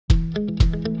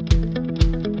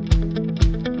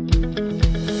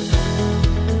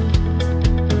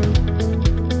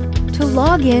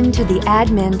log in to the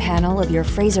admin panel of your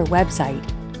Frazer website,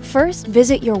 first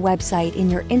visit your website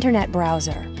in your internet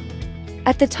browser.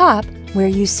 At the top, where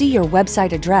you see your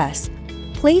website address,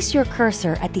 place your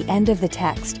cursor at the end of the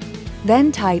text,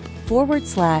 then type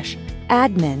 /admin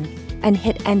and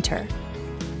hit enter.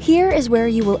 Here is where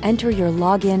you will enter your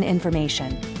login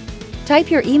information.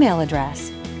 Type your email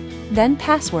address, then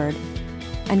password,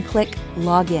 and click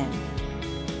Login.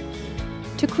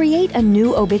 To create a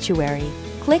new obituary,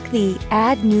 click the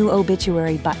Add New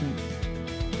Obituary button.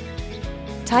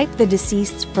 Type the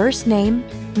deceased's first name,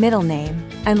 middle name,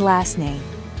 and last name.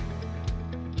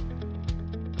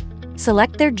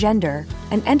 Select their gender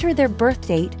and enter their birth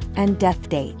date and death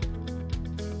date.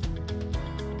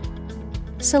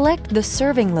 Select the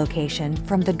serving location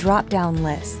from the drop-down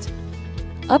list.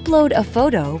 Upload a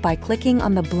photo by clicking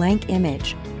on the blank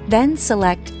image, then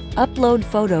select Upload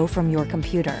Photo from your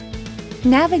computer.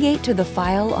 Navigate to the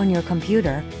file on your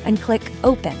computer and click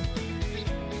Open.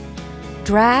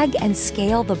 Drag and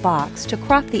scale the box to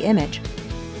crop the image.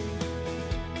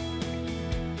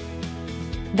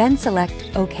 Then select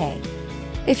OK.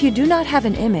 If you do not have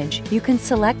an image, you can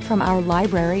select from our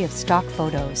library of stock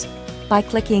photos by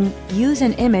clicking Use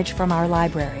an image from our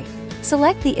library.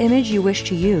 Select the image you wish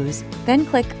to use, then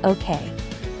click OK.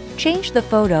 Change the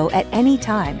photo at any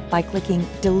time by clicking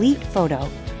Delete Photo,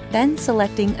 then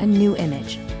selecting a new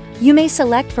image. You may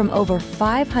select from over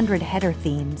 500 header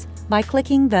themes by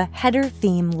clicking the Header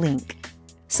Theme link.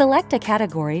 Select a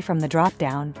category from the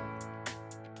drop-down.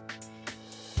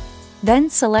 Then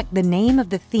select the name of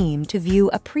the theme to view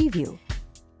a preview.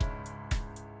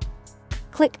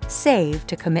 Click Save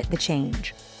to commit the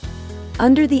change.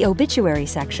 Under the Obituary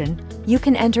section, you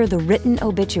can enter the written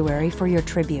obituary for your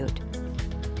tribute.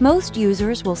 Most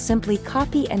users will simply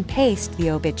copy and paste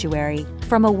the obituary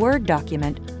from a Word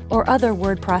document or other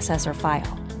word processor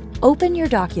file. Open your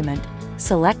document,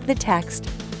 select the text,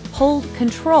 hold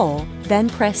Ctrl, then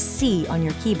press C on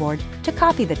your keyboard to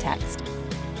copy the text.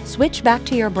 Switch back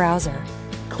to your browser,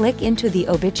 click into the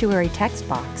obituary text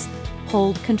box,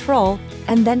 hold Ctrl,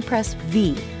 and then press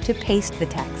V to paste the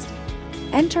text.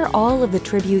 Enter all of the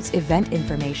tribute's event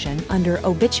information under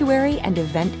Obituary and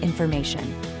Event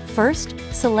Information. First,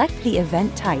 select the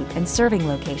event type and serving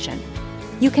location.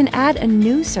 You can add a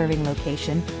new serving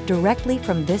location directly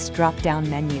from this drop-down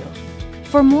menu.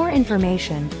 For more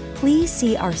information, please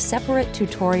see our separate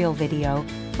tutorial video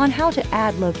on how to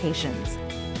add locations.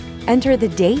 Enter the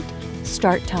date,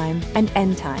 start time, and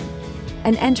end time,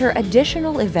 and enter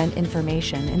additional event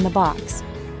information in the box.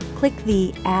 Click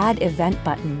the Add Event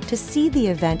button to see the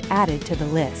event added to the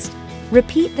list.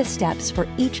 Repeat the steps for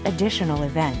each additional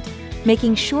event,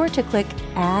 making sure to click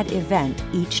Add Event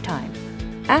each time.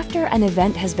 After an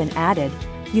event has been added,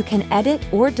 you can edit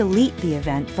or delete the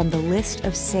event from the list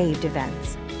of saved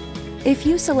events. If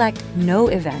you select No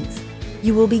Events,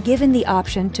 you will be given the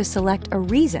option to select a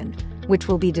reason, which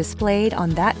will be displayed on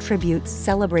that tribute's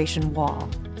celebration wall.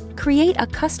 Create a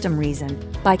custom reason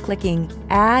by clicking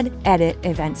Add Edit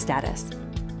Event Status.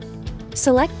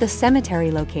 Select the cemetery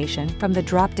location from the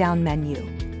drop-down menu.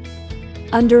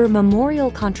 Under Memorial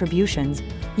Contributions,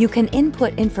 you can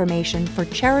input information for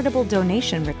charitable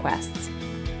donation requests.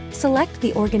 Select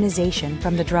the organization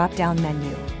from the drop-down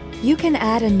menu. You can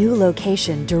add a new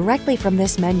location directly from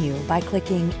this menu by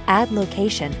clicking Add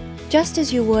Location, just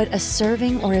as you would a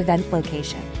serving or event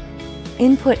location.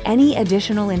 Input any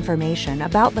additional information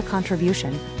about the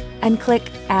contribution and click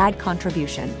Add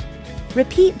Contribution.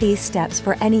 Repeat these steps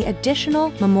for any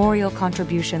additional memorial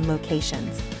contribution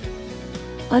locations.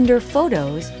 Under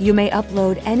Photos, you may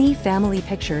upload any family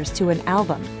pictures to an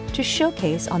album to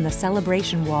showcase on the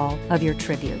celebration wall of your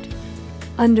tribute.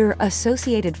 Under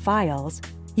Associated Files,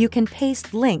 you can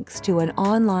paste links to an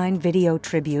online video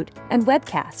tribute and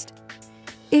webcast.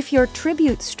 If your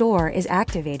tribute store is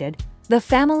activated, the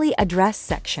Family Address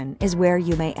section is where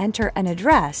you may enter an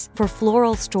address for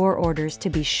floral store orders to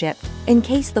be shipped in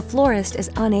case the florist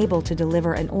is unable to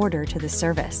deliver an order to the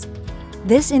service.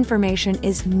 This information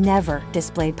is never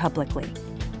displayed publicly.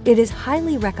 It is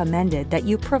highly recommended that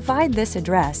you provide this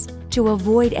address to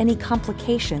avoid any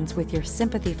complications with your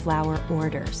sympathy flower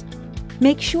orders.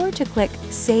 Make sure to click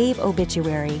Save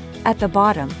Obituary at the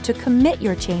bottom to commit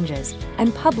your changes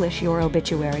and publish your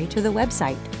obituary to the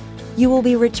website. You will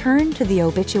be returned to the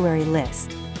obituary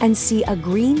list and see a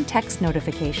green text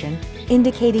notification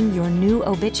indicating your new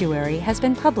obituary has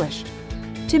been published.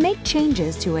 To make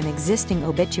changes to an existing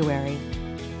obituary,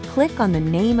 click on the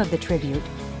name of the tribute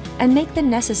and make the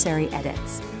necessary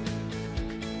edits.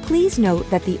 Please note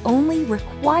that the only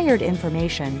required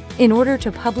information in order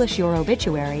to publish your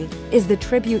obituary is the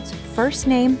tribute's first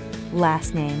name,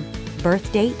 last name,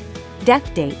 birth date,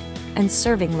 death date, and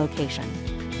serving location.